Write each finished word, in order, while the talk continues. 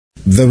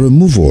The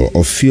removal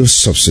of fuel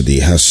subsidy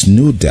has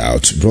no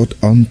doubt brought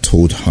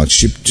untold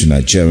hardship to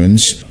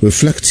Nigerians,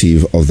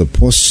 reflective of the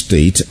poor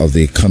state of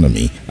the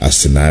economy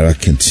as the naira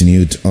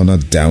continued on a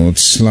downward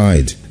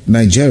slide.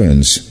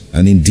 Nigerians,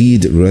 and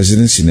indeed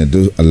residents in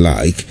Edo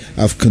alike,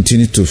 have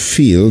continued to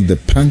feel the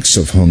pangs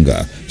of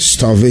hunger,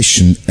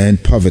 starvation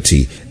and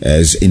poverty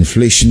as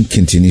inflation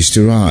continues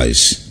to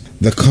rise.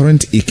 The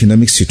current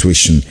economic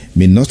situation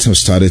may not have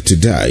started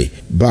today,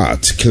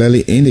 but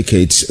clearly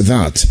indicates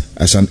that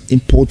as an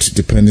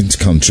import-dependent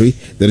country,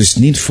 there is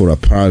need for a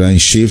paradigm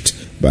shift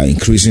by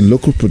increasing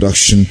local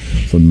production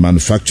from the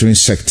manufacturing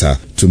sector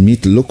to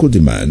meet local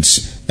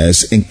demands,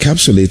 as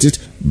encapsulated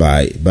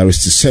by Barr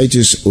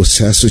Sergius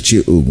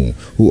Oseasochie Ogun,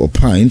 who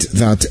opined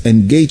that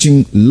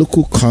engaging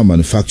local car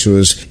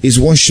manufacturers is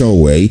one sure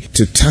way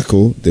to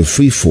tackle the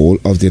free fall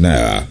of the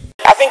naira.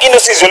 I think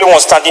industry is the only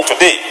one standing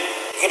today.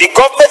 The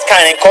government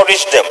can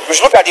encourage them. We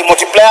should look at the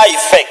multiplier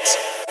effect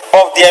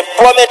of the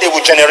employment they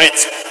will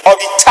generate, of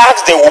the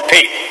tax they will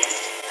pay,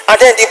 and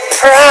then the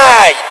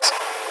pride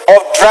of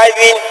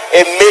driving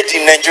a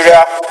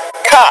made-in-Nigeria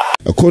car.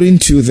 According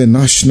to the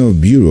National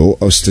Bureau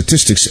of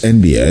Statistics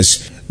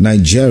 (NBS),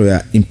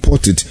 Nigeria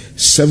imported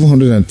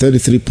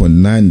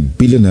 733.9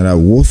 billion naira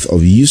worth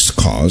of used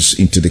cars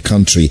into the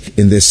country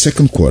in the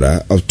second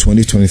quarter of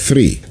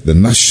 2023. The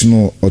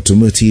National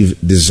Automotive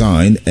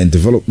Design and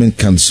Development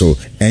Council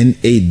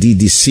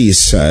 (NADDC)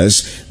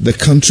 says the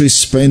country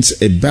spends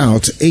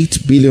about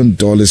 $8 billion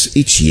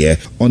each year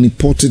on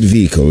imported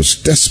vehicles,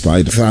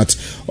 despite that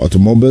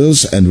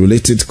automobiles and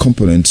related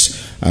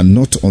components are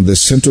not on the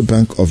Central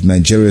Bank of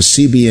Nigeria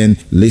 (CBN)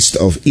 list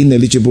of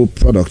ineligible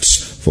products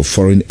for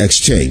foreign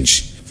exchange.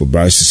 For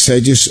Barr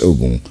Sergius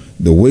Ogun,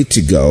 the way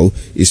to go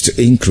is to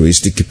increase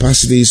the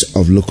capacities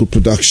of local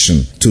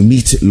production to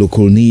meet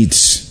local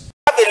needs.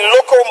 Have a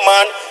local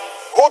man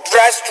who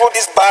drives through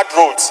these bad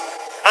roads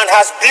and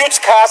has built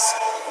cars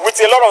with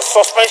a lot of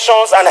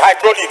suspensions and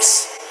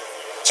hydraulics,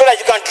 so that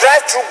you can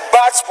drive through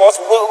bad spots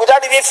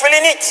without even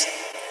feeling it.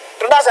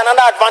 So that's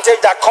another advantage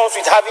that comes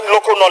with having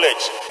local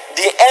knowledge.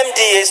 The MD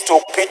is to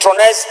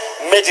patronize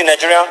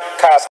made-in-Nigerian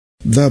cars.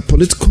 The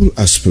political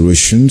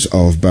aspirations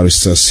of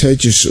Barrister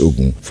Sergius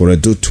Ogun for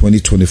Edo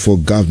 2024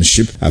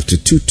 governorship after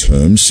 2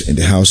 terms in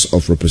the House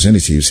of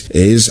Representatives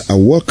is a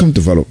welcome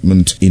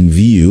development in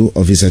view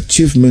of his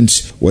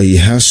achievements, where he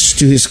has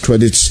to his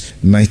credit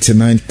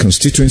 99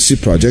 constituency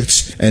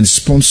projects and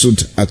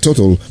sponsored a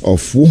total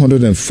of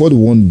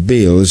 441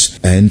 bills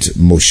and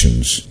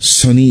motions.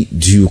 Sonny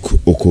Duke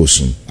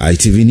Okosun,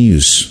 ITV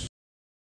News.